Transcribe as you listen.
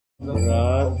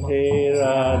राधे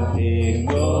राधे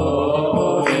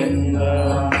गोविंद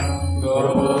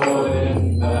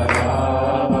गोविंद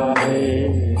राधे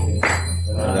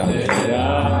राधे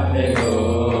राधे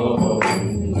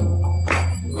गोविंद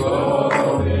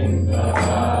गोविंद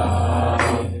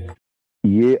राधे।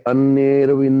 ये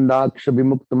अन्येरविंदाक्ष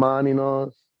विमुक्त मानिनः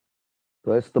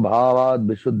त्वस्त भावाद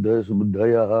विशुद्ध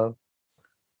सुबुद्धयः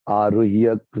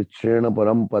आरुह्य कृच्छ्रेण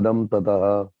परम पदम ततः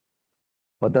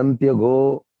पतन्त्यघो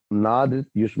नादृत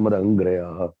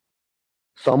युष्मदंग्रयः.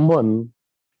 Someone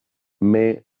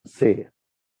may say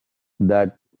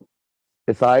that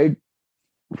aside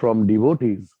from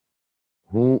devotees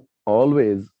who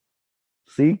always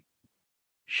seek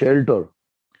shelter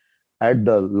at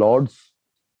the Lord's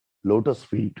lotus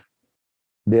feet,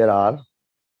 there are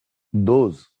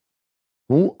those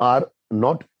who are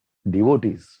not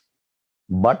devotees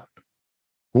but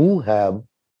who have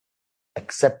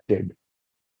accepted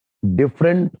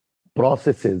different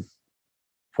processes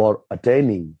for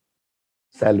attaining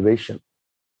salvation.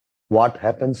 What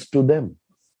happens to them?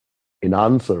 In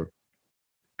answer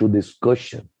to this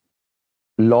question,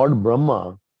 Lord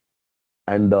Brahma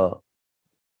and the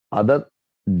other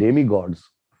demigods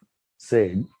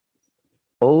said,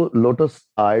 O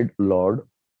lotus-eyed Lord,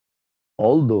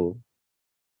 although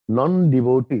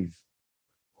non-devotees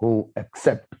who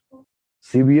accept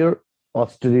severe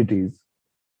austerities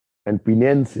and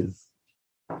penances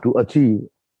to achieve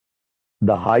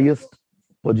the highest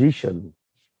position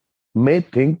may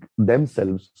think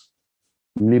themselves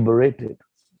liberated,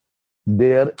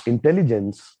 their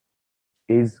intelligence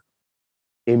is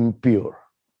impure.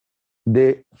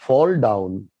 They fall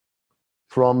down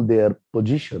from their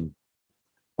position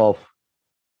of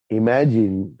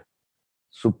imagined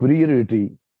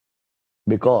superiority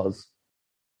because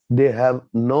they have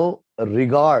no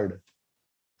regard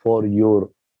for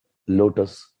your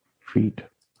lotus feet.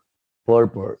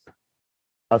 Purport.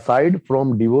 Aside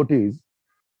from devotees,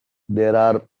 there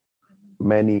are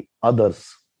many others,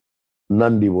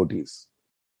 non-devotees,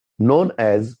 known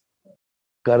as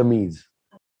karmis,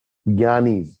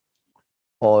 jnanis,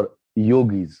 or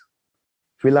yogis,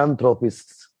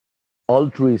 philanthropists,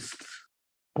 altruists,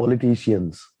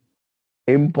 politicians,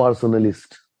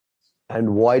 impersonalists, and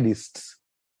voidists.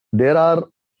 There are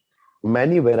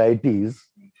many varieties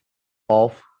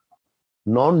of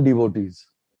non-devotees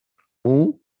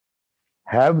who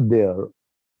have their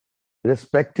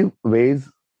respective ways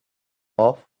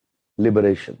of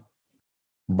liberation.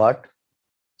 But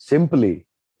simply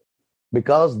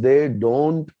because they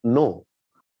don't know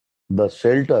the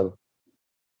shelter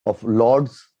of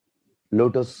Lord's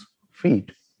lotus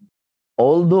feet,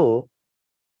 although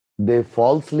they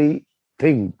falsely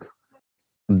think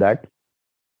that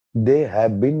they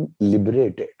have been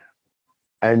liberated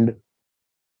and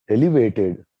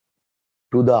elevated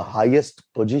to the highest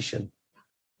position,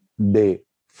 they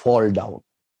fall down.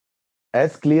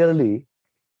 As clearly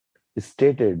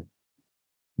stated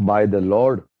by the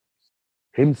Lord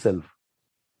himself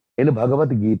in Bhagavad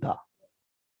Gita,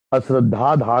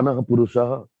 Asraddha dhanah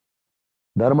purushah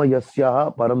dharma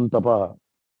yasyah param tapah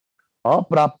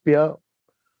aprapya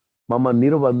mama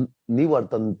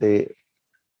nivartante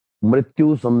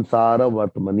mrityu samsara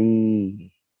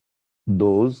vartmani.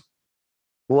 Those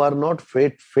who are not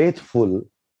faithful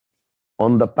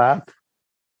on the path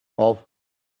of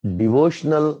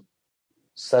devotional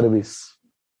service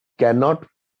cannot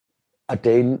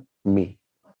attain me.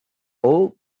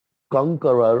 O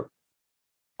conqueror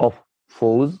of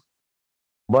foes,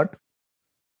 but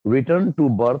return to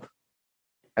birth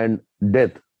and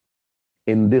death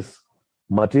in this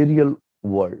material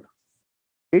world.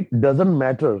 It doesn't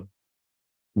matter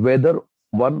whether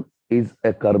one is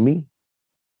a karmi,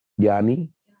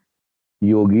 jnani,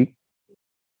 yogi,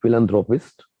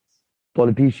 philanthropist,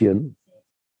 politician,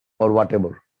 or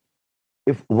whatever.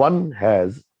 If one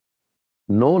has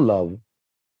no love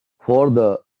for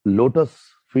the lotus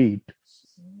feet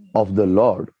of the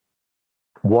Lord,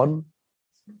 one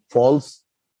falls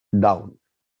down.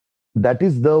 That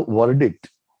is the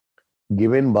verdict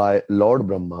given by Lord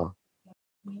Brahma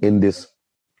in this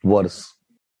verse.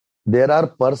 There are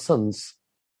persons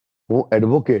who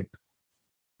advocate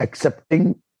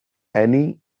accepting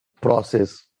any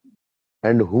process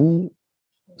and who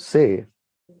say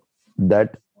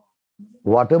that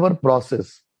whatever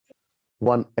process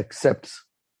one accepts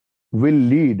will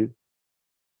lead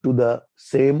to the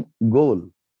same goal,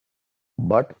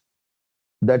 but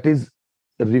that is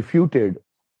refuted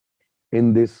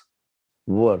in this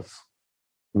verse,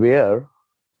 where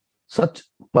such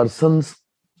persons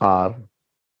are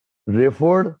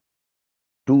referred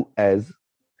to as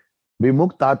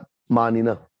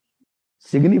vimuktatmanina,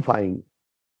 signifying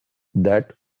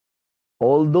that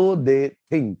although they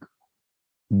think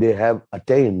they have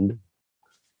attained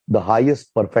the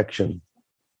highest perfection,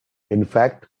 in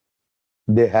fact,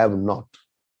 they have not.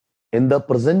 In the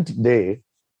present day,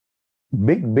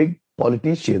 big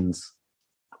politicians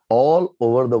all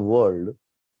over the world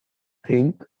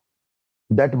think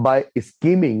that by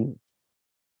scheming,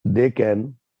 they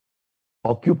can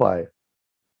occupy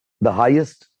the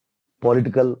highest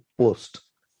political post,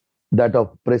 that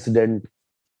of president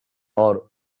or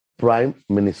prime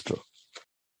minister.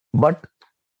 But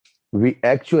we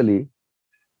actually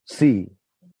see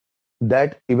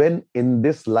that even in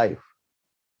this life,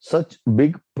 such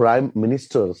big prime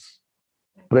ministers,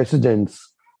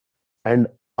 presidents, and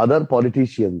other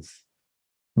politicians,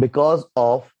 because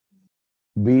of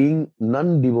being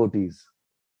non-devotees,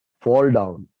 fall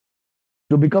down.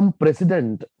 To become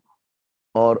president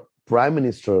or prime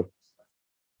minister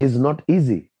is not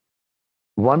easy.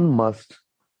 One must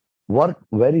work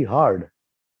very hard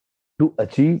to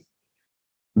achieve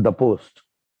the post.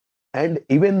 And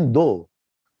even though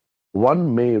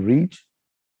one may reach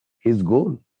his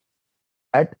goal,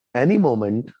 at any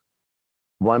moment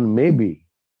one may be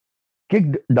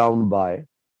kicked down by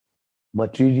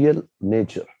material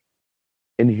nature.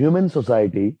 In human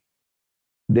society,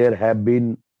 there have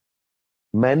been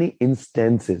many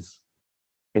instances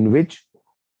in which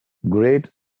great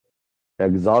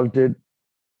exalted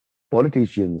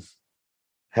politicians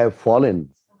have fallen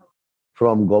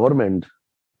from government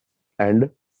and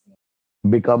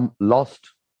become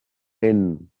lost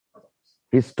in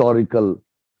historical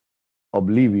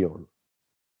oblivion.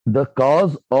 The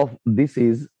cause of this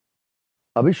is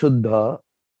Abhishuddha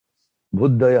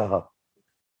Buddhayaha.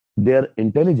 Their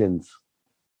intelligence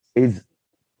is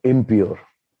impure.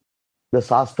 The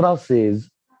Shastra says,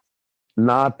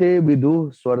 Nate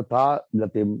vidu swartha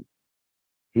gatim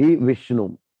hi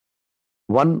Vishnu.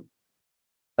 One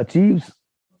achieves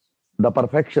the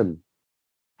perfection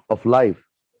of life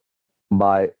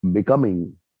by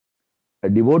becoming a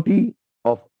devotee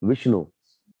of Vishnu.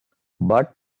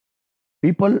 But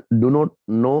people do not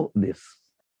know this.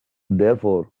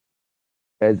 Therefore,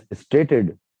 as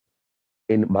stated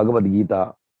in Bhagavad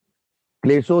Gita,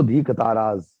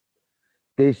 Kleshodhikataras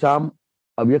tesham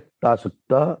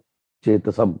avyaktasukta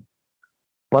chetasam.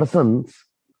 Persons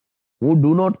who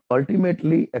do not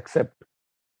ultimately accept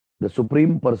the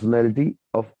Supreme Personality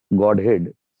of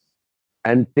Godhead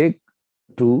and take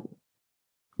to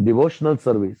devotional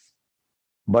service,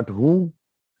 but who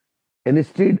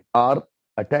instead are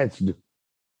attached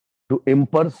to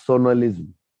impersonalism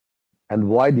and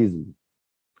voidism,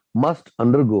 must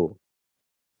undergo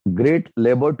great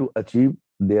labor to achieve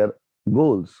their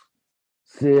goals.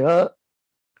 Sreha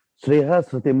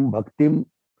sritim bhaktim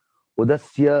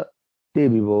udasya te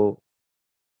vivo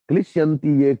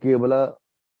klishyanti ye kevala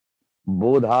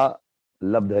bodha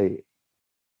labdhaye.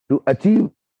 To achieve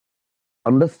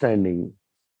understanding,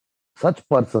 such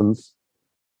persons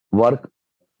work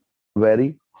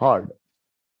very hard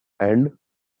and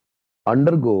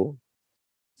undergo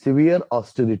severe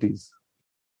austerities.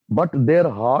 But their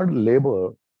hard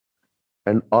labor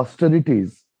and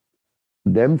austerities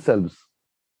themselves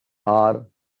are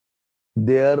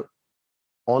their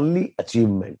only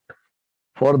achievement,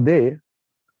 for they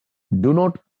do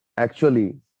not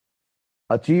actually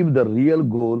achieve the real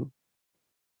goal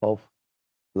of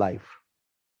life.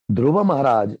 Dhruva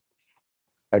Maharaj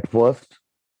at first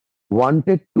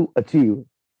wanted to achieve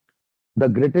the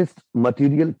greatest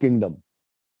material kingdom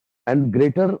and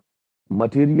greater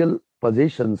material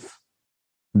possessions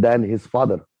than his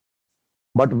father.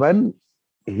 But when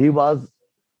he was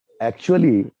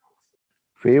actually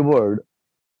favored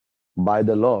by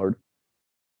the Lord,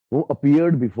 who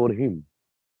appeared before him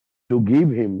to give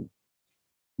him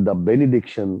the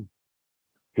benediction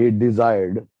he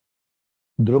desired,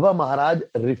 Dhruva Maharaj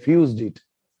refused it,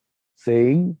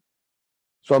 saying,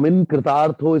 Swamin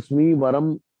kritartho ismi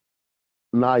varam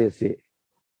nayase.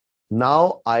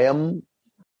 Now I am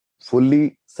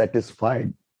fully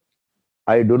satisfied.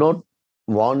 I do not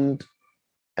want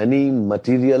any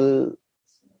material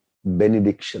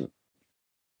benediction.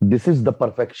 This is the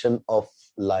perfection of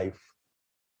life.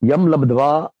 Yam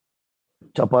labdva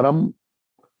chaparam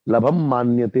labham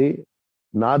manyate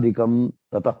nadhikam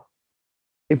tata.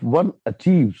 If one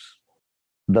achieves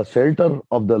the shelter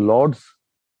of the Lord's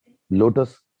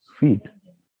lotus feet,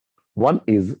 one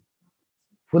is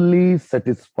fully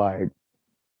satisfied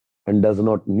and does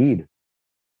not need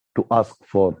to ask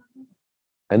for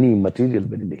any material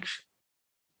benediction.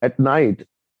 At night,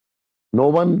 no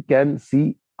one can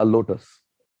see a lotus,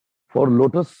 for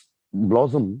lotus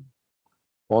blossom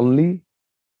only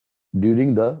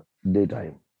during the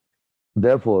daytime.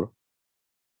 Therefore,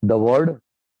 The word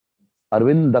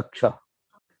Arvindaksha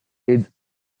is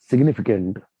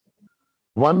significant.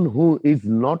 One who is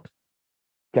not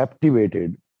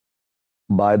captivated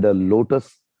by the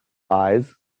lotus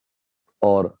eyes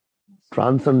or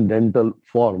transcendental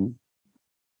form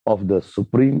of the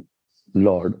Supreme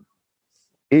Lord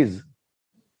is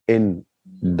in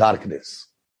darkness.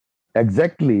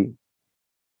 Exactly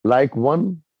like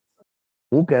one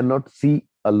who cannot see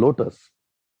a lotus,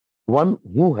 one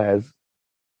who has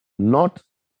not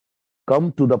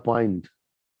come to the point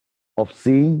of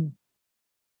seeing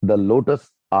the lotus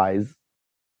eyes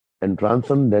and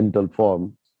transcendental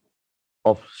form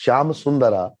of Shyam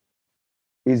Sundara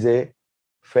is a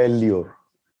failure.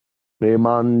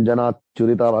 Premanjana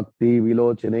Churita Bhakti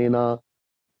Vilochanena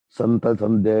Santa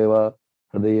Sandeva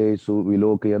Hridayesu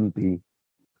Vilokayanti.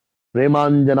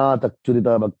 Premanjana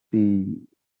Takchurita Bhakti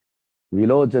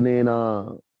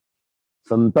Vilochanena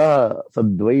Santa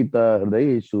Sadvaita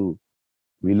Hridayesu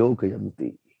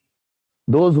Vilokayanti.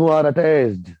 Those who are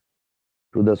attached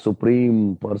to the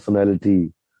Supreme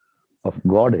Personality of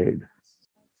Godhead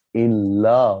in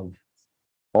love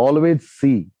always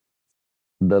see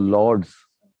the Lord's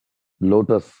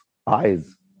lotus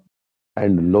eyes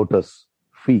and lotus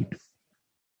feet,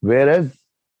 whereas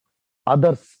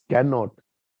others cannot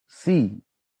see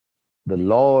the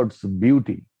Lord's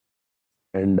beauty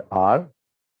and are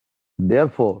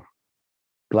therefore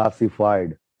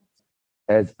classified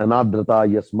as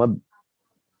anadrata yasmad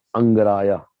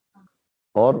angaraya,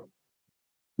 or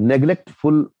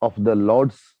neglectful of the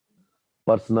Lord's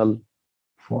personal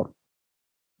form.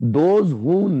 Those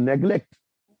who neglect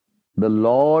the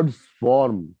Lord's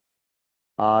form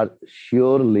are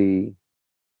surely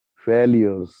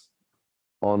failures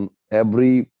on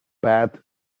every path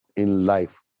in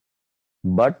life.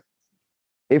 But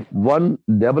if one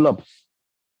develops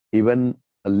even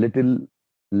a little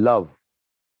love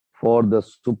for the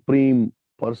Supreme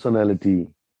Personality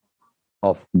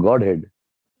of Godhead,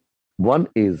 one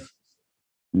is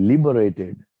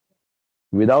liberated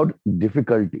without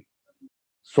difficulty.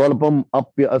 Swalpam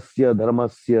apya asya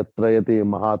dharmasya trayate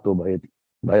mahato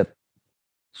bhayat.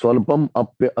 Swalpam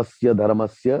apya asya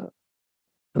dharmasya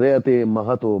trayate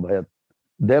mahato bhayat.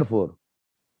 Therefore,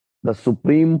 the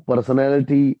Supreme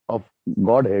Personality of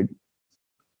Godhead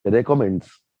recommends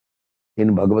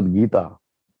in Bhagavad Gita,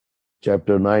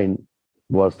 chapter 9,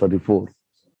 verse 34,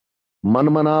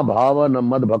 Manmana bhava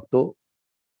mad bhakto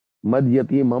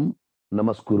madhyati mam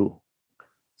namaskuru.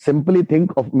 Simply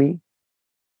think of me,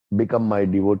 become my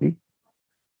devotee,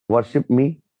 worship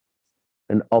me,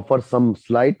 and offer some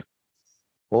slight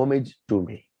homage to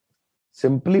me.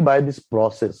 Simply by this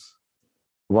process,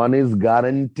 one is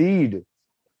guaranteed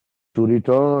to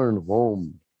return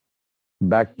home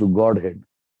back to Godhead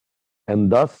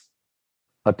and thus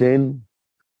attain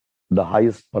the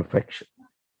highest perfection.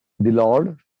 The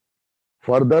Lord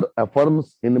further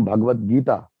affirms in Bhagavad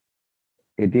Gita,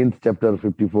 18th chapter,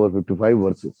 54-55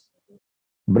 verses,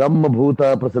 Brahma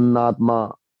bhuta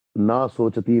prasannatma na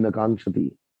sochati na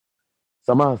kankshati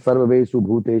samah sarveshu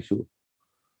bhuteshu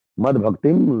mad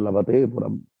bhaktim labate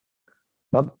puram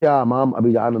bhaktya mam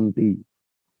abhijananti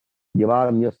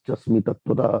yavanyasmi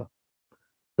tattvata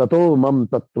tato mam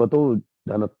tattvato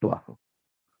janatva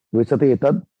visate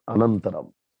tad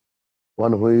anantaram.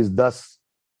 One who is thus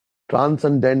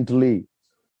transcendently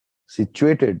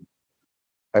situated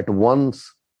at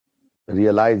once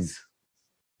realize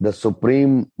the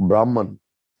Supreme Brahman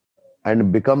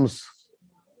and becomes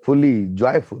fully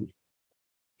joyful.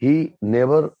 He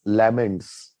never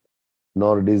laments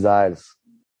nor desires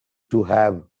to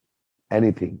have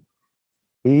anything.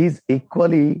 He is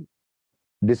equally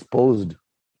disposed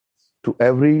to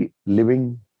every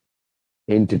living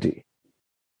entity.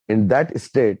 In that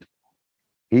state,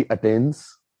 he attains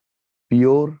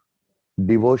pure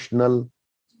devotional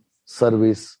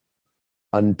service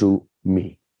unto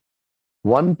me.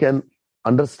 One can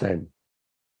understand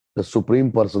the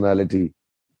Supreme Personality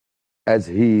as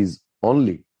he is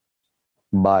only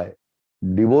by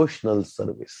devotional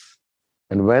service.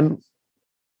 And when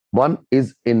one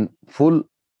is in full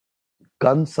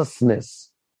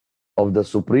consciousness of the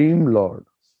Supreme Lord,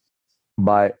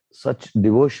 by such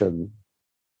devotion,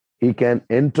 he can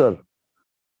enter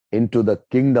into the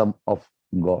kingdom of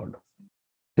God.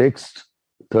 Text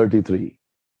 33.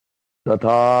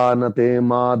 Tatha nate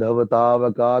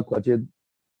madhavatavaka kvachid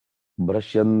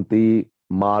brashyanti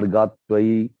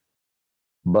margatvai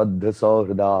baddha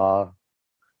sauhrida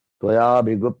tvaya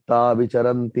bhigupta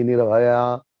vicharanti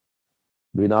nirvaya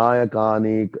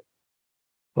vinayakanik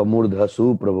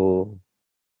pamurdhasu prabho.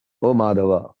 O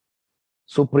Madhava,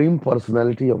 Supreme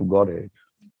Personality of Godhead,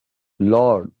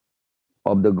 Lord,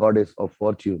 of the goddess of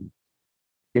fortune.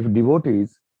 If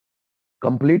devotees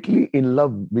completely in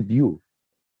love with you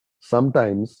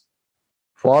sometimes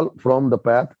fall from the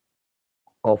path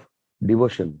of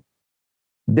devotion,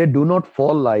 they do not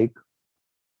fall like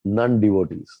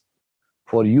non-devotees,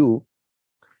 for you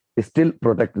still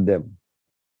protect them.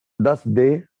 Thus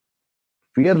they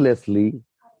fearlessly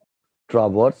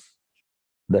traverse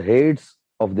the heads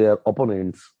of their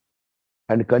opponents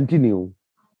and continue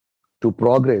to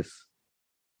progress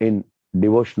in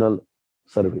devotional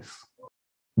service.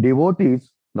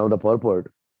 Devotees, now the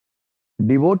purport,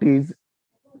 devotees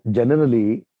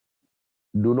generally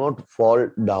do not fall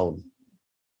down,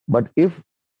 but if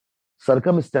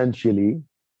circumstantially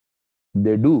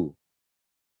they do,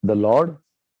 the Lord,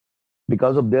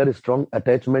 because of their strong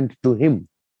attachment to Him,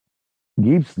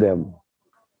 gives them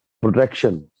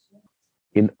protection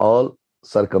in all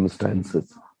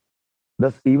circumstances.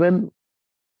 Thus, even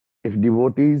if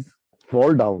devotees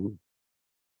fall down,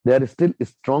 they are still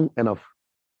strong enough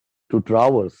to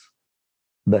traverse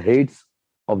the hates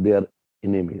of their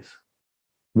enemies.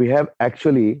 We have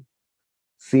actually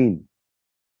seen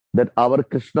that our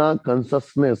Krishna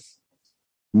consciousness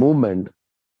movement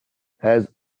has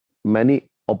many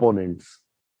opponents,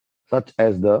 such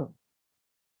as the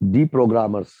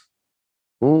deprogrammers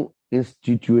who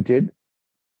instituted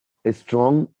a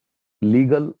strong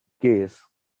legal case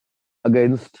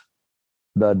against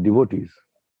the devotees.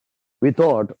 We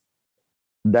thought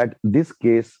that this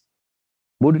case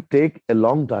would take a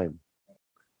long time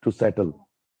to settle,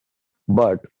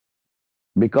 but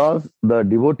because the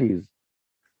devotees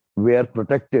were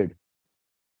protected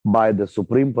by the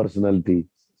Supreme Personality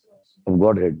of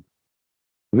Godhead,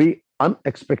 we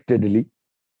unexpectedly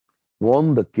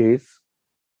won the case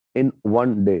in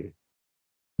one day.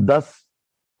 Thus,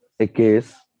 a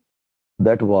case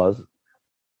that was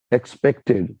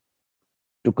expected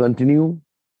to continue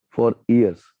for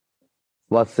years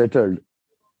was settled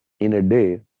in a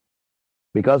day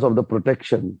because of the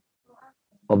protection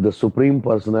of the Supreme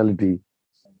Personality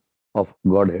of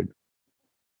Godhead,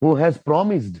 who has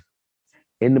promised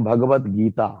in Bhagavad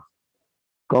Gita,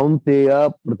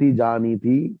 Kaunteya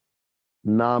Pratijaniti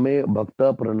Name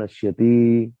Bhakta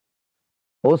Pranashyati.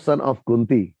 O son of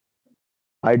Kunti,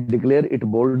 I declare it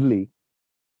boldly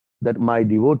that my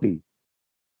devotee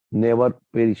never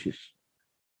perishes.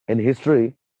 In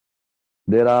history,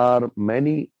 there are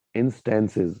many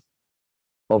instances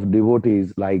of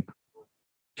devotees like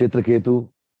Chitraketu,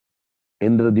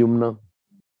 Indradyumna,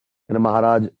 and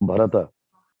Maharaj Bharata,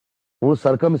 who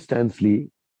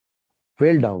circumstantially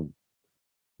fell down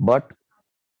but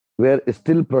were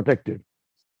still protected.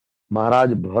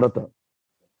 Maharaj Bharata,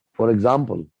 for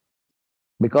example,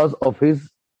 because of his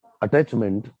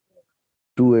attachment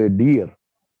to a deer,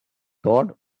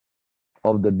 thought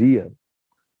of the deer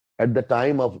at the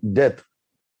time of death,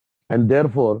 and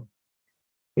therefore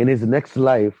in his next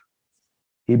life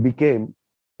he became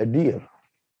a deer.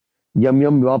 Yam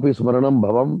yam vapi smaranam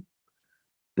bhavam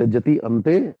tejati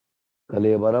ante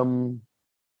kalevaram.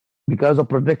 Because of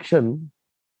protection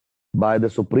by the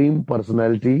Supreme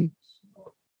Personality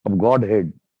of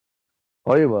Godhead,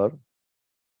 however,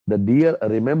 the deer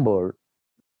remembered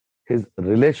his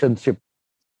relationship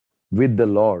with the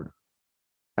Lord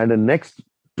and next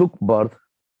took birth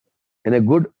in a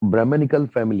good Brahmanical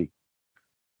family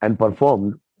and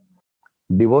performed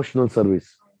devotional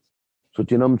service.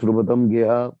 Suchinam Srubatam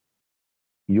Geha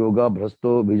Yoga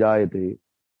Bhrasto Vijayate.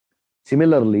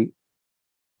 Similarly,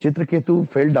 Chitraketu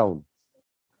fell down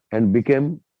and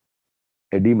became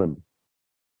a demon,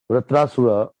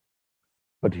 Vratrasura,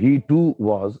 but he too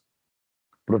was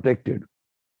protected.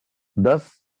 Thus,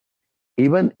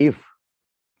 even if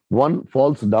one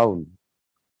falls down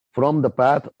from the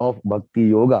path of Bhakti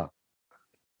Yoga,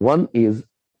 one is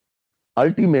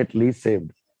ultimately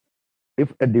saved.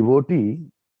 If a devotee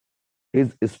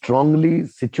is strongly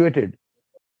situated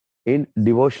in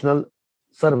devotional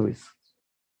service,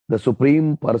 the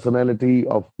Supreme Personality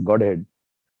of Godhead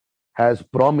has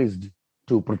promised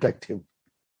to protect him.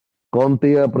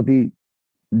 Kaunteya Prati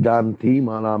Janti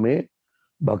Maname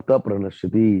Bhakta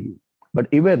Pranashyati. But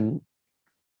even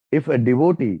if a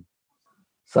devotee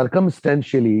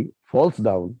circumstantially falls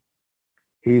down,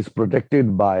 he is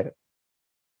protected by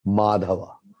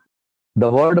Madhava. The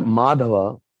word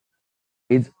Madhava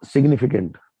is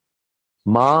significant.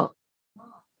 Ma,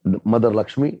 Mother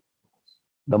Lakshmi,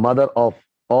 the mother of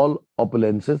all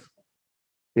opulences,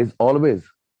 is always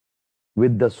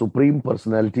with the Supreme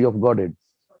Personality of Godhead.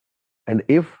 And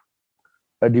if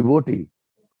a devotee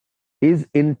is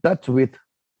in touch with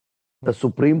the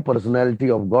Supreme Personality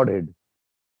of Godhead,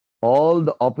 all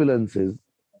the opulences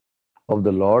of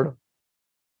the Lord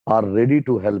are ready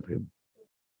to help him.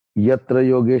 Yatra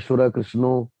Yogeshwara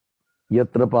Krishno,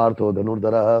 Yatra Partho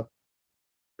Dhanurdharaha,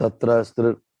 Tatra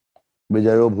Astra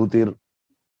Vijayo Bhutir,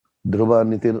 Dhruva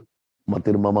Nitir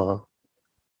Matir Mamaha.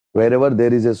 Wherever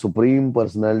there is a supreme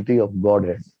personality of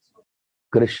Godhead,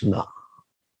 Krishna,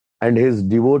 and his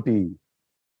devotee,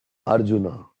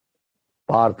 Arjuna,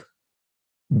 Parth,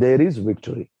 there is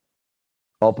victory,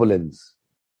 opulence,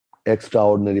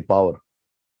 extraordinary power,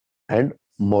 and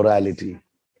morality.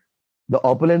 The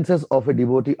opulences of a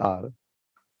devotee are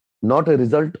not a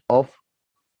result of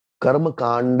karma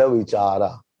kanda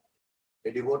vichara.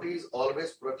 A devotee is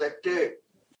always protected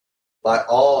by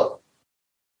all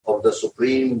of the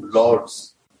Supreme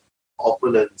Lord's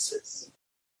opulences,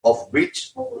 of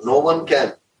which no one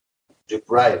can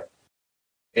deprive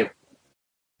him.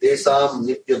 Tesam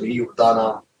nitya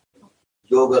bhiyuktanam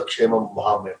yoga kshemam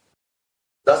bhamya.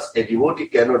 Thus, a devotee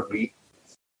cannot be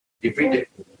defeated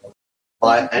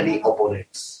by any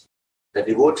opponents. The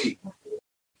devotee,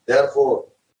 therefore,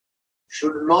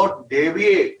 should not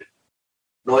deviate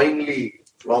knowingly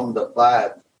from the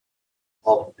path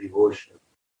of devotion.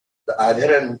 The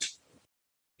adherent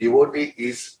devotee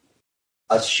is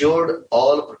assured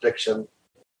all protection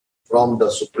from the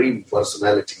Supreme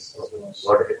Personality of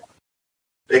Godhead.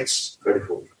 Text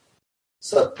 24.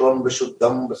 Sattvam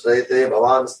vishuddham vasayate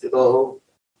bhavan stito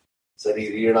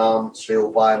saririnam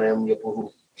shreupanam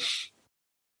yapuhu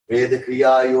Veda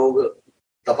kriya yoga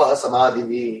tapah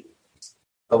samadhivi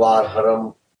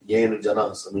tavarharam yen jana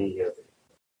samiyate.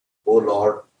 O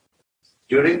Lord,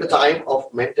 during the time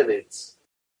of maintenance,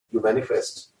 you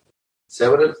manifest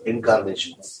several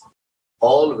incarnations,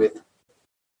 all with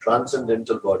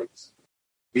transcendental bodies,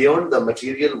 beyond the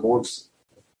material modes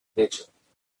of nature.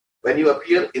 When you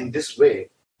appear in this way,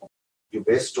 you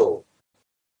bestow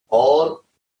all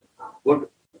good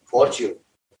fortune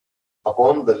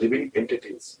upon the living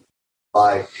entities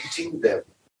by teaching them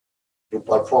to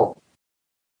perform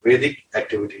Vedic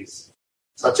activities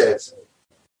such as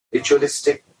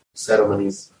ritualistic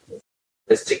ceremonies,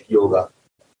 mystic yoga,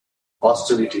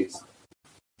 austerities,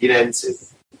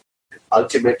 penances, and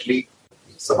ultimately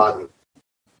samadhi,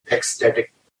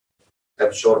 ecstatic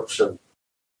absorption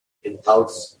in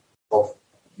thoughts of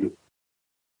you.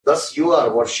 Thus you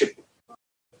are worshipped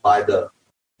by the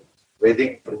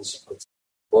Vedic principles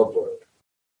of God.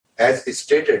 As is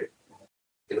stated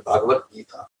in Bhagavad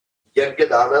Gita, Yajna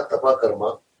Dana Tapa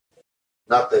Karma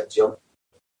Na Tajyam,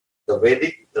 the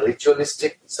Vedic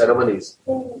ritualistic ceremonies,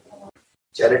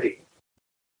 charity,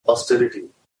 austerity,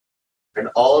 and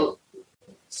all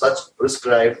such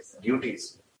prescribed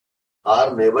duties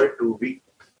are never to be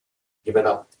given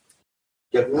up.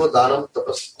 Yajno Danam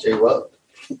Tapas Chaiva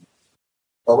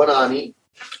Pavanani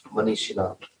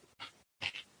Manishina.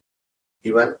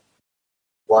 Even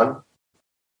one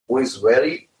who is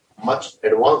very much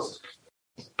advanced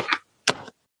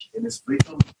in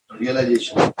spiritual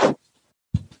realization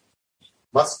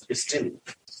must still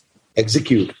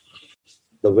execute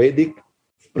the Vedic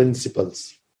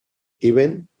principles.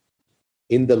 Even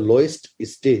in the lowest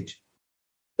stage,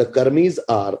 the karmis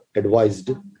are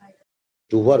advised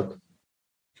to work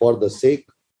for the sake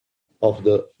of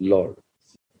the Lord.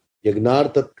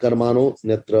 Yagnartat karmano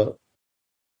netra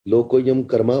lokoyam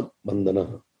karma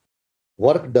bandhana.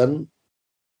 Work done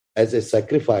as a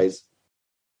sacrifice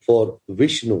for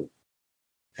Vishnu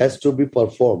has to be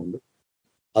performed.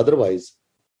 Otherwise,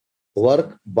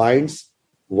 work binds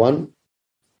one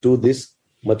to this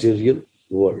material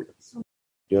world.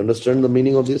 You understand the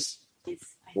meaning of this?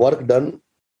 Work done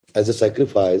as a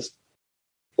sacrifice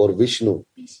for Vishnu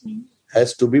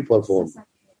has to be performed.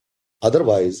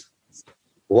 Otherwise,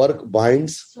 work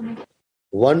binds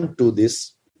one to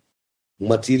this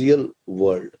material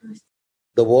world.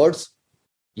 The words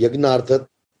Yagnarthat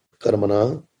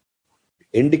Karmana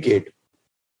indicate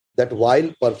that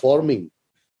while performing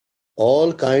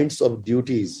all kinds of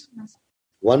duties,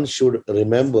 one should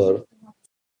remember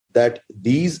that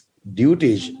these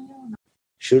duties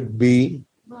should be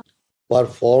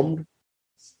performed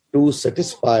to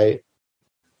satisfy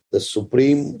the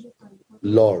Supreme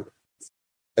Lord.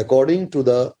 According to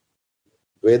the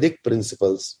Vedic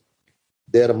principles,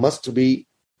 there must be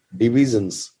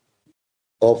divisions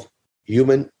of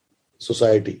human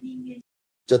society.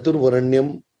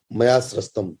 Chaturvaranyam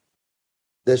Mayasrastam.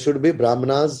 There should be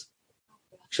Brahmanas,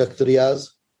 Kshatriyas,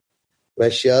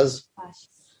 Vaishyas,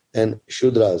 and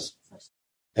Shudras.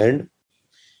 And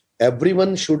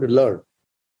everyone should learn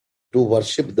to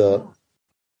worship the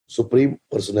Supreme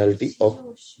Personality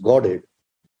of Godhead.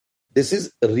 This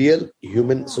is a real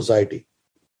human society.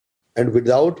 And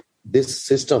without this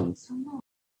system,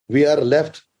 we are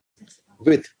left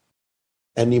with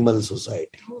animal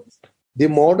society. The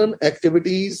modern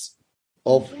activities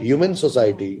of human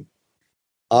society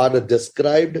are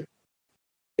described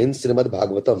in Srimad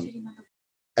Bhagavatam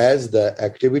as the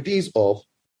activities of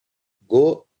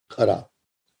Gokhara,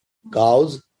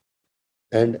 cows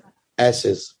and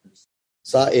asses.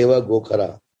 Sa eva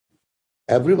Gokhara.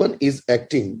 Everyone is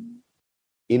acting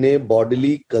in a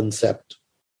bodily concept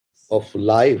of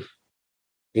life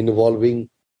involving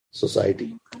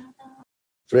society,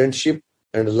 friendship,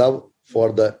 and love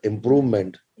for the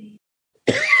improvement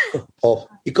of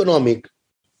economic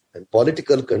and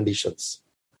political conditions.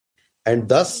 And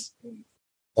thus,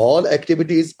 all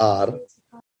activities are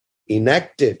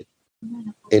enacted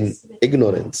in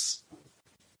ignorance.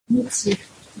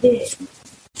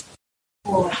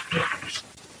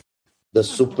 The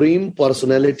Supreme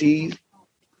Personality,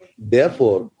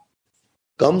 therefore,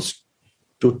 comes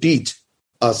to teach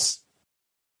us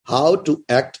how to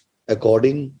act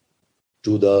according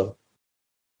to the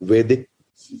Vedic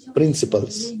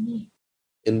principles.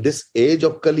 In this age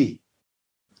of Kali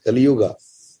Yuga,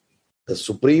 the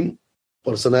Supreme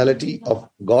Personality of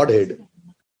Godhead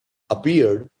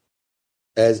appeared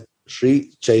as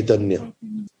Sri Chaitanya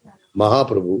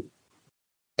Mahaprabhu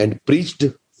and preached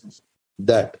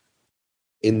that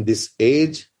in this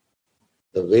age,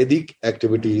 the Vedic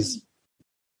activities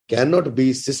cannot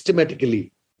be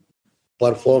systematically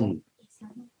performed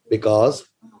because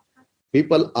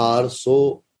people are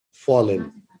so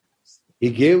fallen. He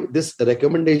gave this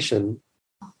recommendation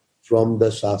from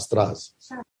the Shastras.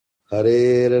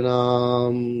 Hare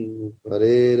Nam,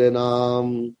 Hare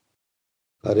Nam,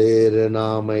 Hare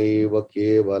Namaiva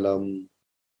Kevalam,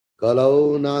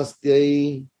 Kalau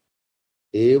Nastyai,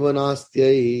 Eva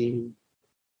Nastyai,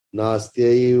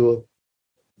 Nastyai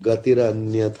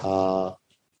Gatiranyatha.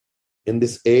 In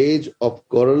this age of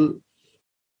quarrel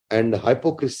and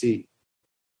hypocrisy,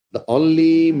 the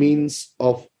only means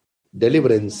of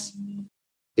deliverance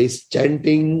is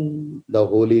chanting the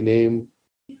holy name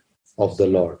of the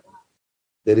Lord.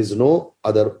 There is no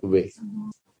other way.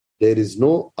 There is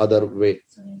no other way.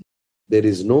 There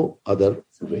is no other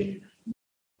way.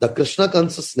 The Krishna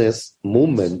consciousness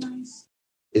movement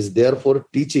is therefore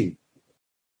teaching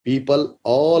people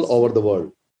all over the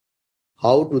world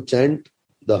how to chant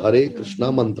the Hare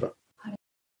Krishna mantra.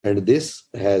 And this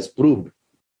has proved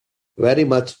very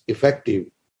much effective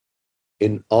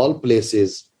in all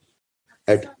places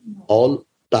at all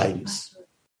times.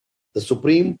 The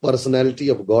Supreme Personality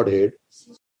of Godhead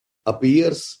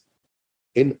appears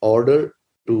in order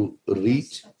to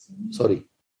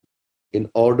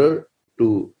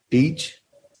teach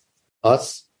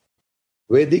us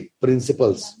Vedic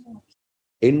principles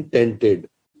intended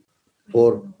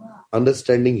for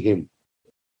understanding Him.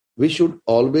 We should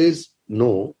always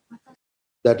know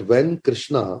that when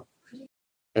Krishna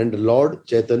and Lord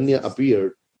Chaitanya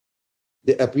appeared,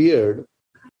 they appeared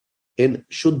in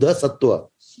Shuddha Sattva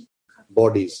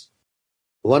bodies.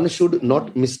 One should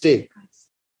not mistake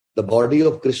the body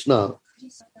of Krishna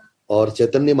or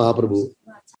Chaitanya Mahaprabhu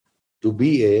to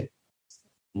be a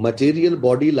material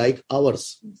body like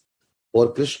ours.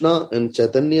 For Krishna and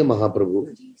Chaitanya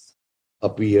Mahaprabhu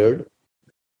appeared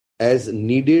as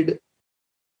needed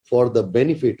for the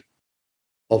benefit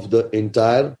of the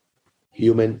entire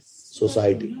human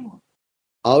society.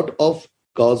 Out of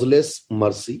causeless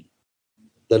mercy,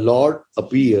 the Lord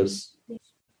appears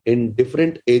in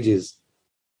different ages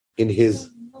in His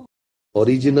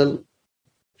original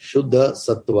Shuddha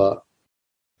Sattva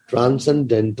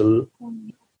transcendental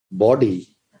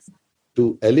body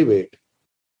to elevate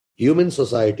human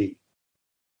society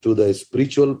to the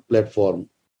spiritual platform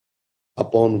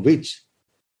upon which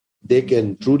they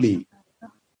can truly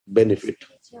benefit.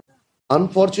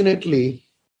 Unfortunately,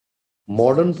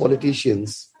 modern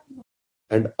politicians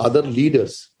and other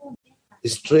leaders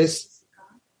stress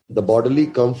the bodily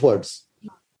comforts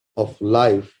of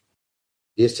life,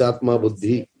 Yeshatma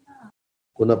Buddhi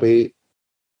Kunape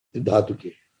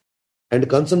Dhatuke, and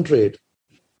concentrate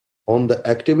on the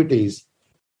activities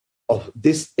of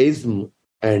this ism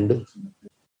and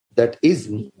that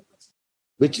ism,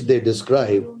 which they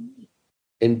describe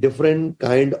in different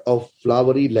kind of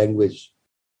flowery language.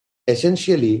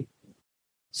 Essentially,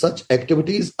 such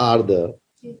activities are the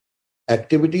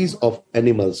activities of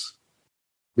animals.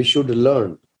 We should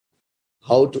learn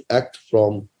how to act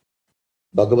from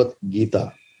Bhagavad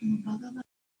Gita,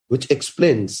 which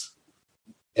explains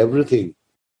everything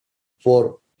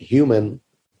for human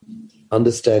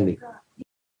understanding.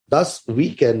 Thus,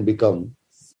 we can become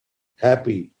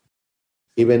happy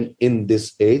even in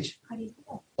this age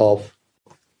of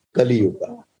Kali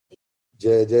Yuga.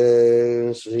 Jai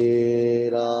Jai Shri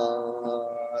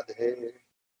Radhe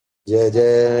Jai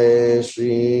Jai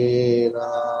Shri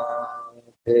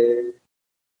Radhe,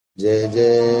 Jai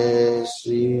Jai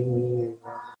Shri Radhe.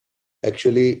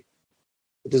 Actually,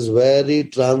 it is very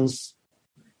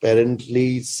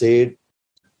transparently said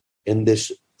in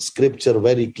this scripture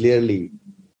very clearly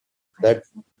that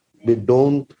we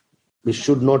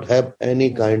should not have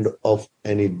any kind of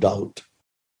any doubt.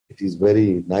 It is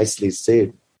very nicely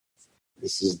said.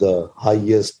 This is the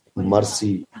highest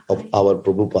mercy of our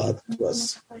Prabhupada to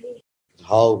us.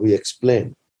 How we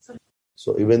explain.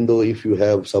 So even though if you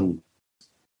have some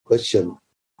question,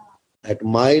 at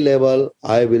my level,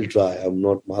 I will try. I'm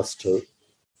not master.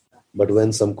 But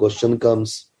when some question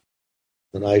comes,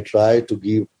 then I try to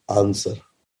give answer,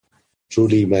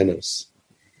 truly manners,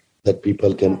 that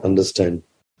people can understand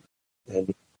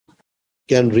and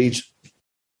can reach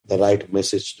the right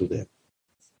message to them.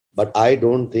 But I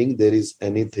don't think there is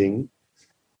anything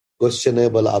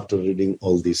questionable after reading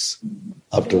all this,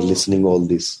 after listening all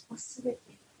this.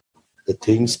 The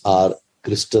things are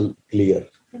crystal clear.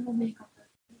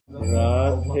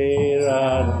 Radhe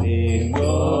Radhe